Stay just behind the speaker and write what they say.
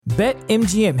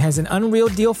BetMGM has an unreal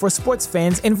deal for sports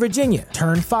fans in Virginia.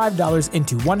 Turn $5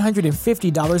 into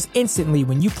 $150 instantly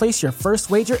when you place your first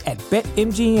wager at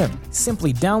BetMGM.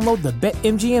 Simply download the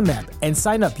BetMGM app and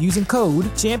sign up using code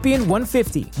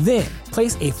Champion150. Then,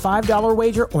 place a $5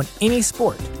 wager on any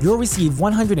sport. You'll receive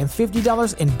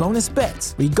 $150 in bonus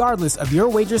bets, regardless of your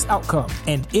wager's outcome.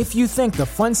 And if you think the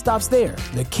fun stops there,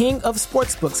 the King of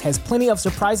Sportsbooks has plenty of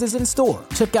surprises in store.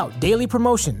 Check out daily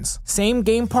promotions,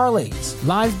 same-game parlays,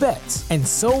 live bets, and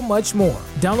so much more.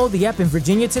 Download the app in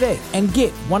Virginia today and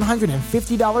get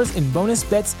 $150 in bonus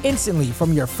bets instantly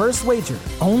from your first wager.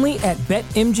 Only at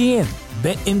BetMGM.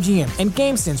 BetMGM and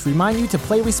GameSense remind you to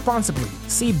play responsibly.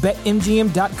 See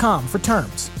BetMGM.com for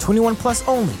terms. 21 plus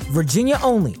only. Virginia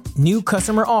only. New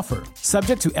customer offer.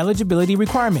 Subject to eligibility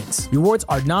requirements. Rewards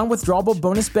are non-withdrawable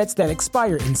bonus bets that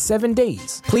expire in 7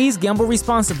 days. Please gamble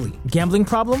responsibly. Gambling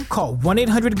problem? Call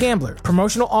 1-800-GAMBLER.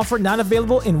 Promotional offer not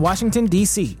available in Washington,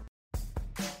 D.C.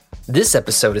 This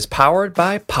episode is powered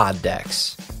by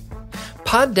Poddex.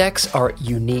 Poddex are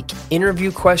unique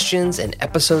interview questions and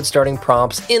episode starting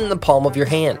prompts in the palm of your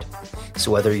hand.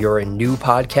 So whether you're a new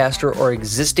podcaster or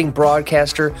existing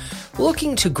broadcaster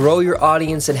looking to grow your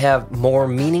audience and have more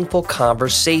meaningful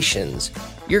conversations,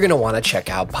 you're going to want to check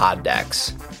out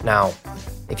Poddex. Now,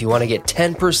 if you want to get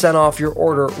 10% off your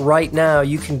order right now,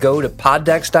 you can go to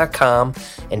poddex.com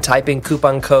and type in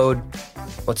coupon code,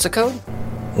 what's the code?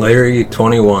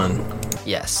 Larry21.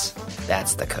 Yes,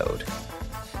 that's the code.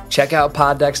 Check out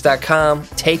poddex.com.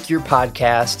 Take your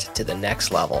podcast to the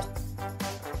next level.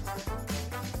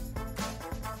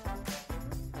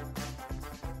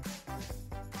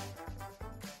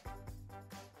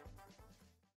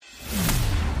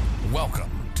 Welcome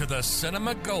to the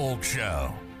Cinema Gold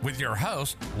Show with your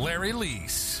host, Larry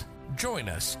Leese. Join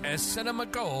us as Cinema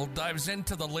Gold dives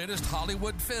into the latest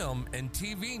Hollywood film and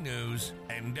TV news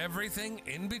and everything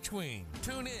in between.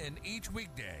 Tune in each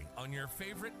weekday on your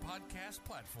favorite podcast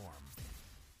platform.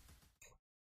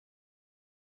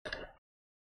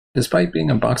 Despite being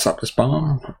a box office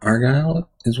bomb, Argyle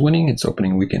is winning its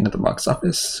opening weekend at the box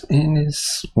office and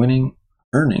is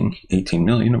earning $18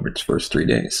 million over its first 3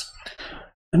 days.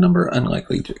 A number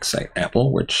unlikely to excite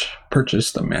Apple, which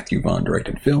purchased the Matthew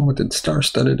Vaughn-directed film with its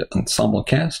star-studded ensemble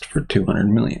cast for $200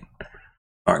 million.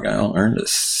 Argyle earned a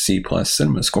C+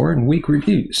 cinema score in weak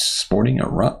reviews, sporting a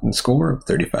rotten score of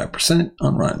 35%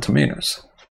 on Rotten Tomatoes.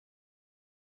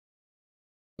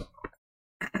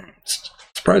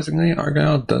 Surprisingly,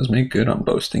 Argyle does make good on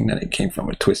boasting that it came from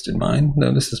a twisted mind,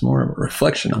 though this is more of a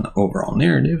reflection on the overall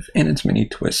narrative and its many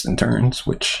twists and turns,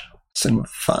 which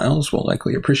cinemaphiles will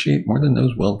likely appreciate more than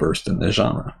those well-versed in the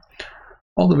genre.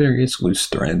 All the various loose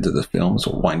threads of the film's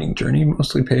winding journey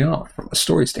mostly pay off from a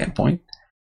story standpoint.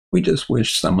 We just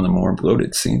wish some of the more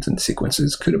bloated scenes and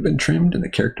sequences could have been trimmed and the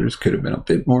characters could have been a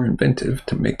bit more inventive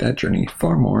to make that journey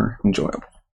far more enjoyable.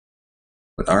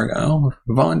 With Argyle,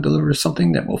 Vaughn delivers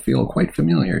something that will feel quite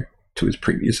familiar to his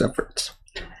previous efforts.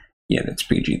 Yet its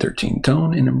PG-13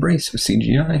 tone and embrace of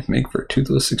CGI make for a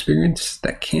toothless experience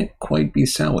that can't quite be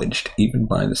salvaged even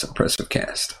by this impressive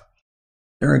cast.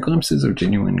 There are glimpses of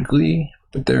genuine glee,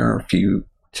 but there are too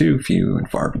few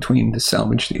and far between to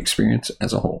salvage the experience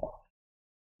as a whole.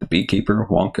 The Beekeeper,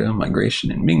 Wonka, Migration,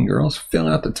 and Mean Girls fill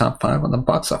out the top 5 on the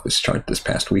box office chart this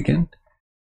past weekend.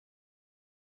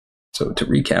 So to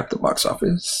recap the box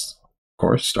office, of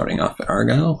course, starting off at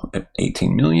Argyle at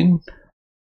 $18 million,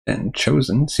 then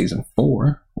Chosen Season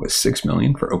 4 with $6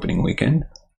 million for opening weekend.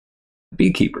 The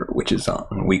Beekeeper, which is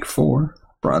on week 4,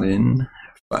 brought in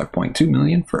 $5.2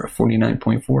 million for a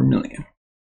 $49.4 million.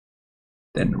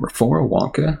 Then number 4,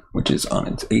 Wonka, which is on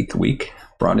its 8th week,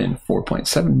 brought in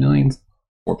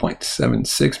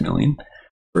 $4.76 million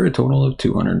for a total of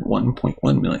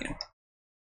 $201.1 million.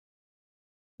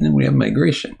 And then we have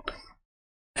Migration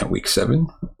at week 7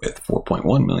 with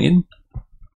 $4.1 million.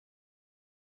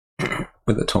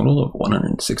 With a total of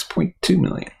 $106.2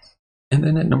 million. And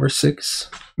then at number 6,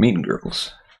 Mean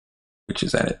Girls, which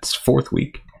is at its 4th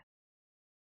week,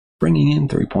 bringing in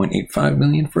 $3.85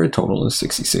 million for a total of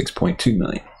 $66.2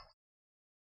 million.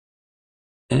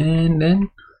 And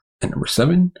then at number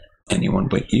 7, Anyone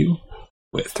But You,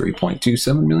 with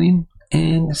 $3.27 million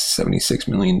and $76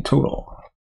 million total.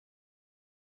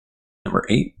 Number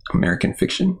 8, American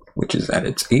Fiction, which is at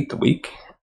its 8th week,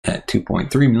 at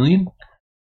 $2.3 million.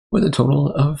 With a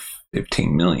total of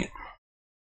 $15 million.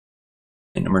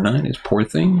 And number 9 is Poor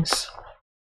Things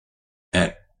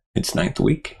at its 9th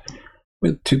week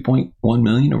with $2.1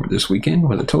 million over this weekend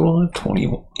with a total of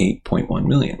 $28.1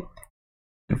 million.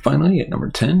 And finally at number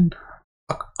 10,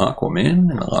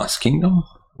 Aquaman and the Lost Kingdom,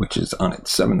 which is on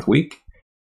its 7th week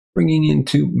bringing in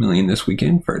 $2 million this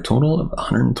weekend for a total of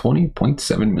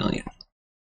 $120.7 million.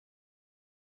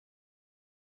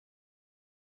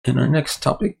 And our next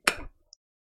topic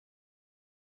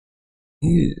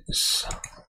is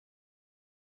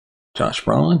Josh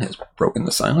Brolin has broken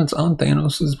the silence on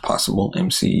Thanos' possible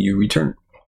MCU return.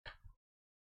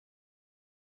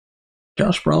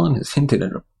 Josh Brolin has hinted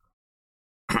at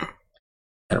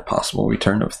a possible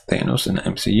return of Thanos in the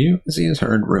MCU as he has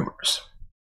heard rumors.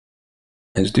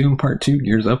 As Doom Part 2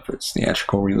 gears up for its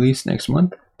theatrical release next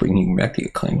month, bringing back the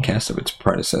acclaimed cast of its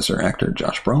predecessor actor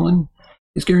Josh Brolin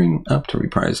is gearing up to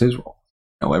reprise his role.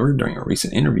 However, during a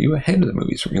recent interview ahead of the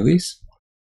movie's release,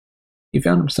 he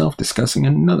found himself discussing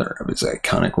another of his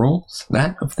iconic roles,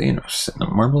 that of Thanos in the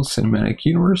Marvel Cinematic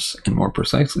Universe, and more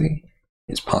precisely,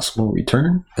 his possible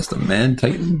return as the Mad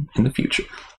Titan in the future.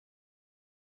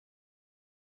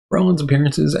 Brolin's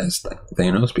appearances as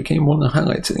Thanos became one of the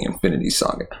highlights of the Infinity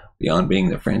Saga. Beyond being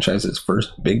the franchise's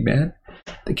first big bad,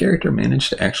 the character managed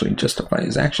to actually justify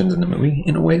his actions in the movie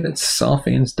in a way that saw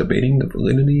fans debating the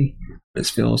validity of his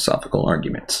philosophical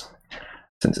arguments.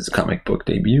 Since his comic book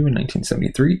debut in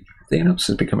 1973, Thanos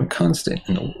has become a constant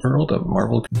in the world of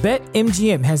Marvel.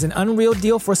 BetMGM has an unreal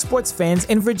deal for sports fans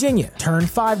in Virginia. Turn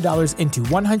 $5 into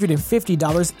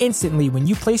 $150 instantly when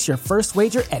you place your first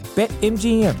wager at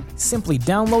BetMGM. Simply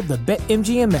download the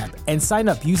BetMGM app and sign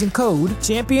up using code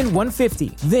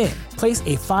Champion150. Then, place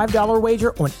a $5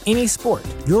 wager on any sport.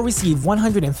 You'll receive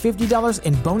 $150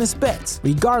 in bonus bets,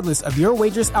 regardless of your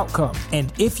wager's outcome.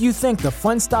 And if you think the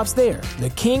fun stops there, the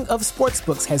king of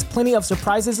sportsbooks has plenty of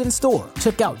surprises in store.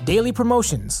 Check out daily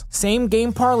promotions,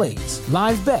 same-game parlays,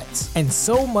 live bets, and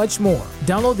so much more.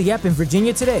 Download the app in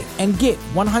Virginia today and get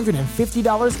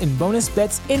 $150 in bonus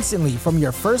bets instantly from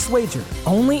your first wager.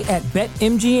 Only at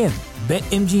BetMGM.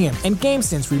 BetMGM and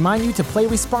GameSense remind you to play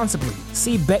responsibly.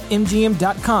 See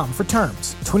BetMGM.com for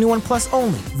terms. 21 plus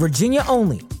only. Virginia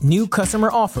only. New customer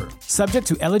offer. Subject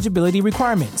to eligibility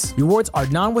requirements. Rewards are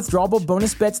non-withdrawable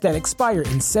bonus bets that expire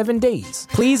in 7 days.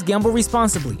 Please gamble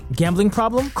responsibly. Gambling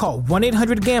problem? Call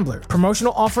 1-800-GAMBLER.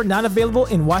 Promotional offer not available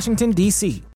in Washington,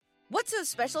 D.C. What's so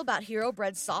special about Hero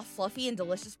Bread's soft, fluffy, and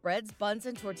delicious breads, buns,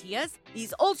 and tortillas?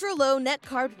 These ultra-low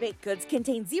net-carb baked goods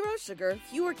contain zero sugar,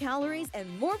 fewer calories,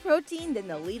 and more protein than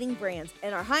the leading brands,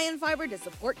 and are high in fiber to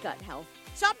support gut health.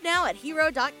 Shop now at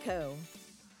hero.co.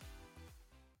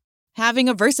 Having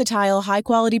a versatile,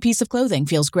 high-quality piece of clothing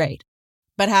feels great.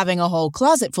 But having a whole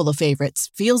closet full of favorites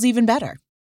feels even better.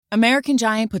 American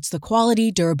Giant puts the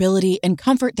quality, durability, and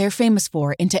comfort they're famous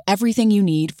for into everything you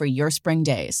need for your spring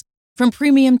days. From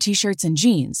premium t-shirts and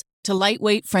jeans to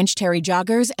lightweight French terry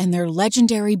joggers and their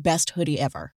legendary best hoodie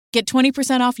ever. Get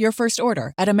 20% off your first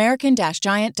order at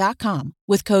american-giant.com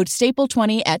with code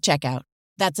STAPLE20 at checkout.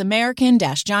 That's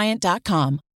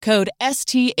american-giant.com, code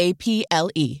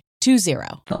STAPLE20.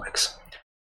 Comics.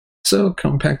 So,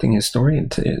 compacting his story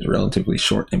into his relatively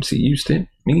short MCU stint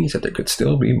means that there could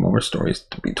still be more stories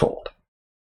to be told.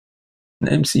 In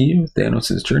the MCU,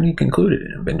 Thanos' journey concluded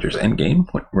in Avengers Endgame,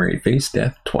 where he faced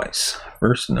death twice,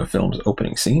 first in the film's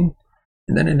opening scene,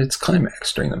 and then in its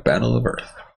climax during the Battle of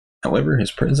Earth. However,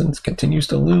 his presence continues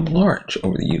to loom large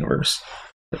over the universe,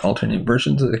 with alternate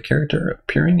versions of the character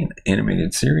appearing in the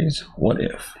animated series What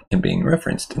If, and being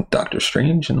referenced in Doctor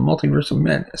Strange and the Multiverse of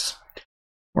Madness,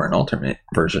 where an alternate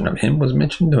version of him was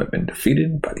mentioned to have been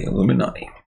defeated by the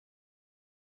Illuminati.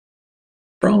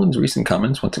 Brolin's recent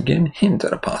comments once again hint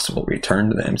at a possible return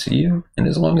to the MCU, and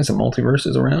as long as the multiverse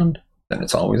is around, then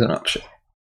it's always an option.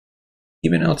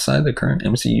 Even outside the current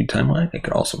MCU timeline, it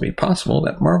could also be possible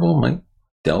that Marvel might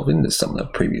delve into some of the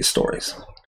previous stories.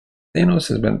 Thanos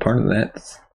has been part of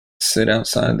that sit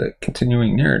outside the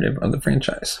continuing narrative of the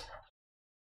franchise.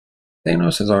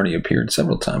 Thanos has already appeared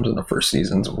several times in the first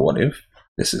seasons of What If.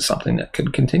 This is something that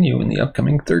could continue in the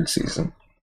upcoming third season,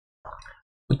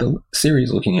 with the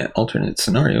series looking at alternate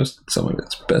scenarios that some of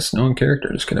its best-known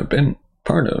characters could have been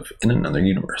part of in another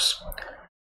universe.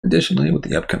 Additionally, with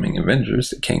the upcoming Avengers,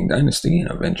 the Kang Dynasty,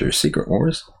 and Avengers Secret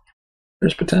Wars,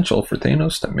 there's potential for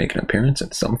Thanos to make an appearance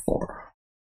in some form.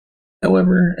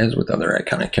 However, as with other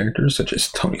iconic characters such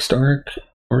as Tony Stark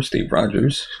or Steve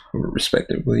Rogers, who were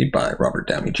respectively by Robert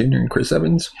Downey Jr. and Chris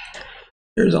Evans,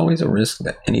 there's always a risk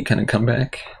that any kind of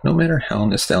comeback, no matter how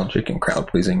nostalgic and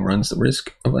crowd-pleasing, runs the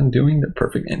risk of undoing their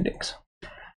perfect endings.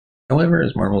 However,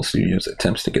 as Marvel Studios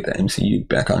attempts to get the MCU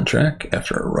back on track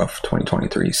after a rough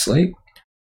 2023 slate,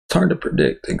 it's hard to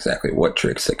predict exactly what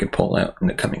tricks they could pull out in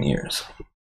the coming years.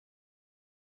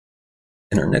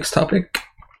 In our next topic,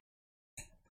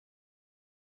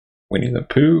 Winnie the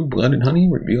Pooh, Blood and Honey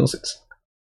reveals its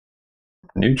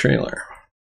new trailer.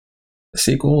 The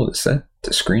sequel is set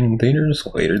to screen in theaters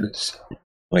later this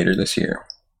later this year.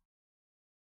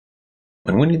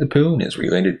 When Winnie the Pooh and his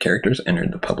related characters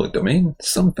entered the public domain,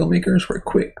 some filmmakers were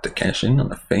quick to cash in on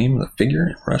the fame of the figure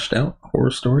and rushed out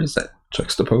horror stories that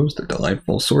juxtaposed the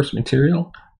delightful source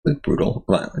material with brutal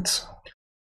violence.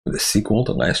 With a sequel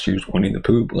to last year's Winnie the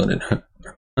Pooh Blood and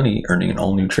Honey earning an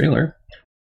all-new trailer,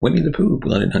 Winnie the Pooh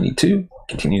Blood and Honey 2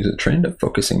 continues a trend of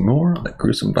focusing more on the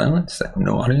gruesome violence that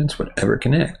no audience would ever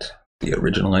connect the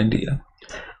original idea.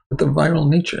 With the viral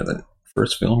nature of the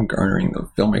first film garnering the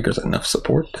filmmakers enough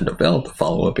support to develop the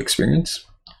follow-up experience,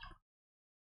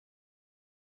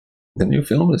 the new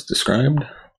film is described,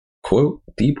 quote,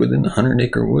 "Deep within the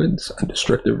 100-acre woods, a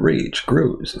destructive rage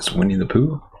grows as Winnie the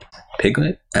Pooh,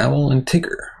 Piglet, Owl, and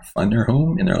Tigger find their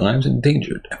home and their lives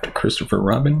endangered after Christopher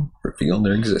Robin revealed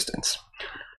their existence.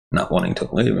 Not wanting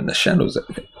to live in the shadows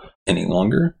of it any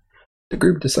longer, the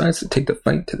group decides to take the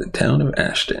fight to the town of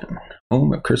Ashton,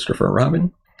 home of Christopher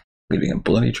Robin, leaving a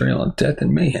bloody trail of death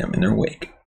and mayhem in their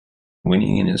wake.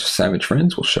 Winnie and his savage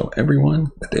friends will show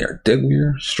everyone that they are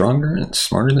deadlier, stronger, and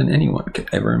smarter than anyone could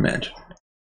ever imagine,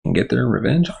 and get their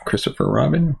revenge on Christopher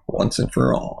Robin once and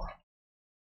for all."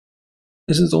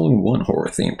 This is only one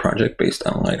horror-themed project based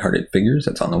on lighthearted figures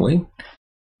that's on the way.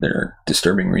 There are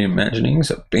disturbing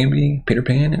reimaginings of Bambi, Peter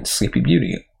Pan, and Sleepy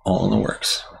Beauty all in the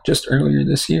works. Just earlier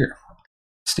this year,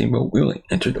 Steamboat Willie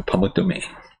entered the public domain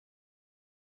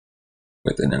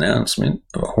with an announcement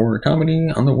of a horror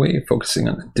comedy on the way focusing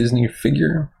on the Disney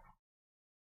figure.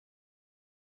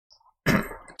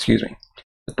 Excuse me.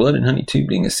 With Blood and Honey 2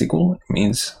 being a sequel, it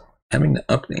means having to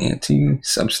up the ante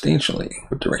substantially,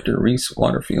 with director Reese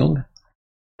Waterfield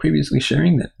previously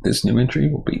sharing that this new entry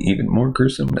will be even more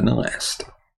gruesome than the last.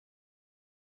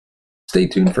 Stay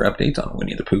tuned for updates on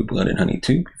Winnie the Pooh Blood and Honey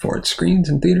 2 before it screens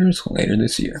in theaters later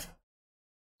this year.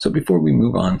 So before we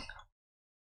move on,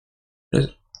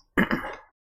 let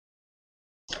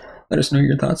us know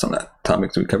your thoughts on the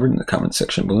topics we covered in the comments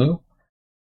section below.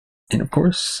 And of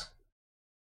course,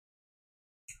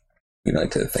 we'd like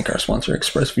to thank our sponsor,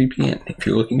 ExpressVPN. If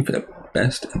you're looking for the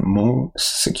best and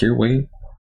most secure way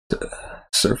to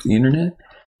surf the internet,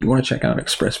 you want to check out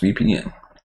ExpressVPN.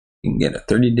 You can get a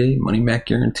 30-day money-back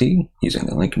guarantee using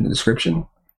the link in the description.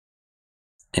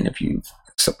 And if you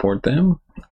support them,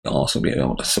 you'll also be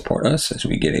able to support us as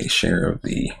we get a share of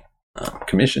the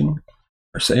commission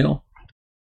or sale.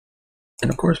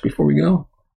 And of course, before we go,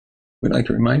 we'd like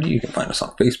to remind you can find us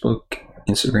on Facebook,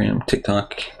 Instagram,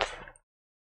 TikTok,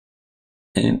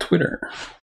 and Twitter.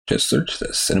 Just search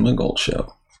the Cinema Gold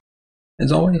Show.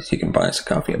 As always, you can buy us a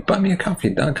coffee at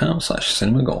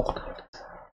buymeacoffee.com/cinemagold.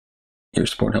 Your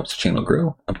support helps the channel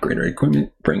grow, upgrade our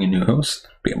equipment, bring in new hosts,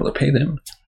 be able to pay them,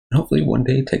 and hopefully one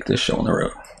day take this show on the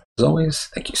road. As always,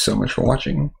 thank you so much for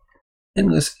watching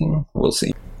and listening. We'll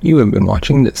see. You have been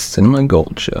watching the Cinema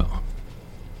Gold Show.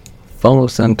 Follow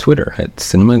us on Twitter at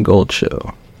Cinema Gold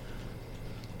Show.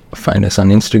 Find us on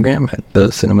Instagram at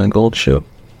The Cinema Gold Show.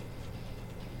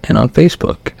 And on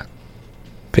Facebook,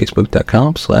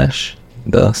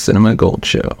 facebook.com/The Cinema Gold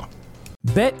Show.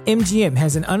 BetMGM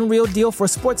has an unreal deal for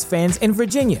sports fans in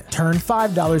Virginia. Turn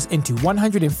 $5 into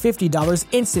 $150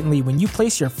 instantly when you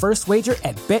place your first wager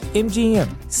at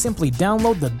BetMGM. Simply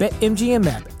download the BetMGM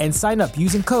app and sign up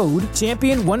using code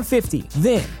Champion150.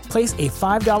 Then, place a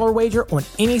 $5 wager on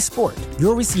any sport.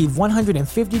 You'll receive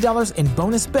 $150 in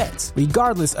bonus bets,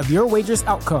 regardless of your wager's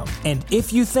outcome. And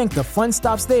if you think the fun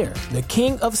stops there, the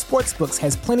king of sportsbooks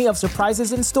has plenty of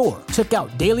surprises in store. Check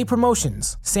out daily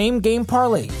promotions, same-game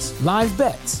parlays, live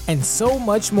bets, and so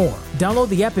much more. Download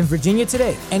the app in Virginia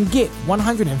today and get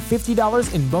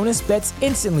 $150 in bonus bets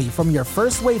instantly from your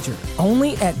first wager.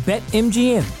 Only at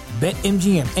BetMGM.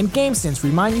 BetMGM and GameSense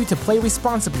remind you to play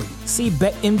responsibly. See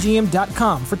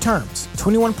BetMGM.com for terms.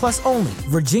 21 plus only.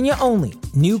 Virginia only.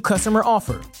 New customer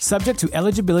offer. Subject to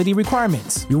eligibility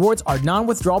requirements. Rewards are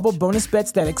non-withdrawable bonus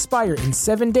bets that expire in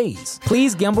 7 days.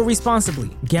 Please gamble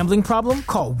responsibly. Gambling problem?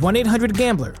 Call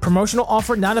 1-800-GAMBLER. Promotional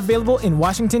offer not available in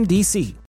Washington, D.C.